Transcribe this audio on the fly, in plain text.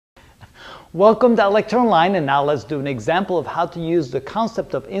Welcome to Lecture Online, and now let's do an example of how to use the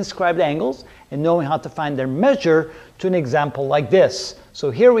concept of inscribed angles and knowing how to find their measure to an example like this.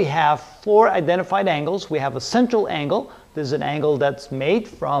 So here we have four identified angles. We have a central angle. This is an angle that's made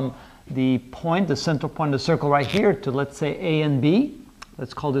from the point, the central point of the circle right here to, let's say, A and B.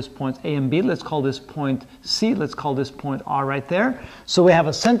 Let's call this point A and B. Let's call this point C. Let's call this point R right there. So we have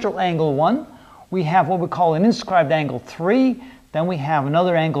a central angle 1. We have what we call an inscribed angle 3. Then we have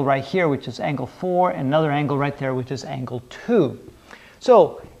another angle right here, which is angle 4, and another angle right there, which is angle 2.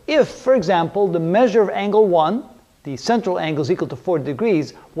 So if, for example, the measure of angle 1, the central angle, is equal to 40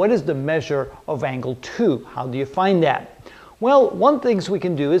 degrees, what is the measure of angle 2? How do you find that? Well, one thing we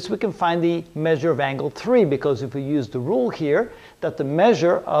can do is we can find the measure of angle 3, because if we use the rule here that the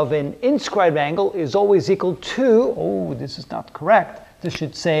measure of an inscribed angle is always equal to, oh, this is not correct. This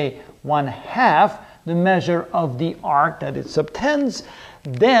should say 1/2 the measure of the arc that it subtends.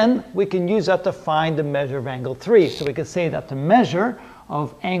 Then we can use that to find the measure of angle 3. So we can say that the measure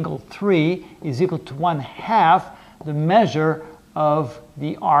of angle 3 is equal to 1/2 the measure of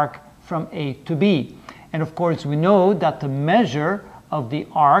the arc from A to B. And of course, we know that the measure of the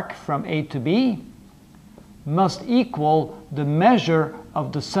arc from A to B must equal the measure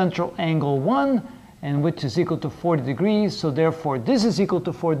of the central angle 1, and which is equal to 40 degrees. So therefore, this is equal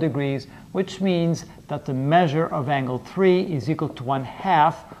to 40 degrees, which means that the measure of angle 3 is equal to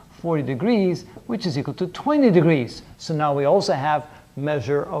 1/2 40 degrees, which is equal to 20 degrees. So now we also have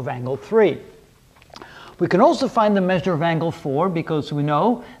measure of angle 3. We can also find the measure of angle 4, because we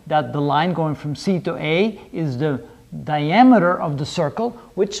know that the line going from C to A is the diameter of the circle,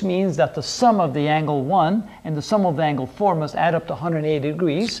 which means that the sum of the angle 1 and the sum of the angle 4 must add up to 180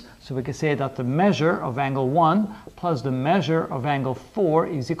 degrees. So we can say that the measure of angle 1 plus the measure of angle 4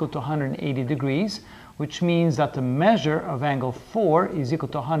 is equal to 180 degrees, which means that the measure of angle 4 is equal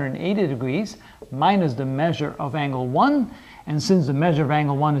to 180 degrees minus the measure of angle 1. And since the measure of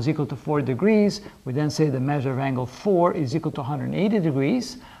angle 1 is equal to 40 degrees, we then say the measure of angle 4 is equal to 180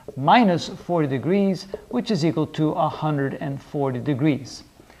 degrees minus 40 degrees, which is equal to 140 degrees.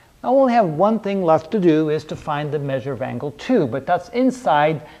 Now we only have one thing left to do, is to find the measure of angle 2, but that's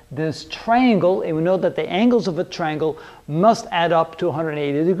inside this triangle, and we know that the angles of a triangle must add up to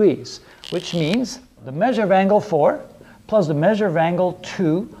 180 degrees, which means the measure of angle 4 plus the measure of angle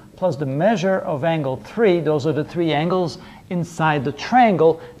 2 plus the measure of angle 3, those are the three angles inside the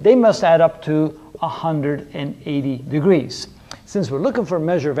triangle, they must add up to 180 degrees. Since we're looking for a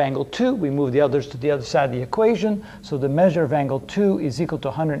measure of angle 2, we move the others to the other side of the equation. So the measure of angle 2 is equal to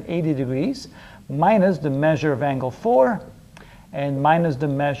 180 degrees minus the measure of angle 4 and minus the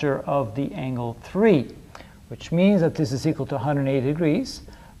measure of the angle 3, which means that this is equal to 180 degrees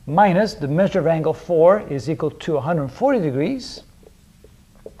minus the measure of angle 4 is equal to 140 degrees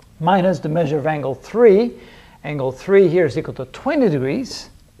minus the measure of angle 3. Angle 3 here is equal to 20 degrees.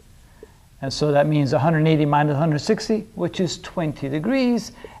 And so that means 180 minus 160, which is 20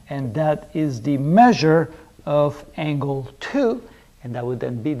 degrees. And that is the measure of angle 2. And that would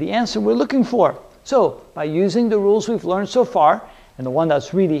then be the answer we're looking for. So by using the rules we've learned so far, and the one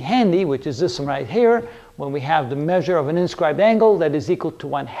that's really handy, which is this one right here, when we have the measure of an inscribed angle that is equal to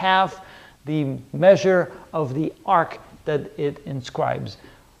 1/2 the measure of the arc that it inscribes,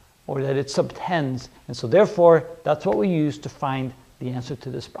 or that it subtends. And so therefore, that's what we use to find the answer to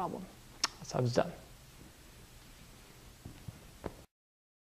this problem. That's how it's done.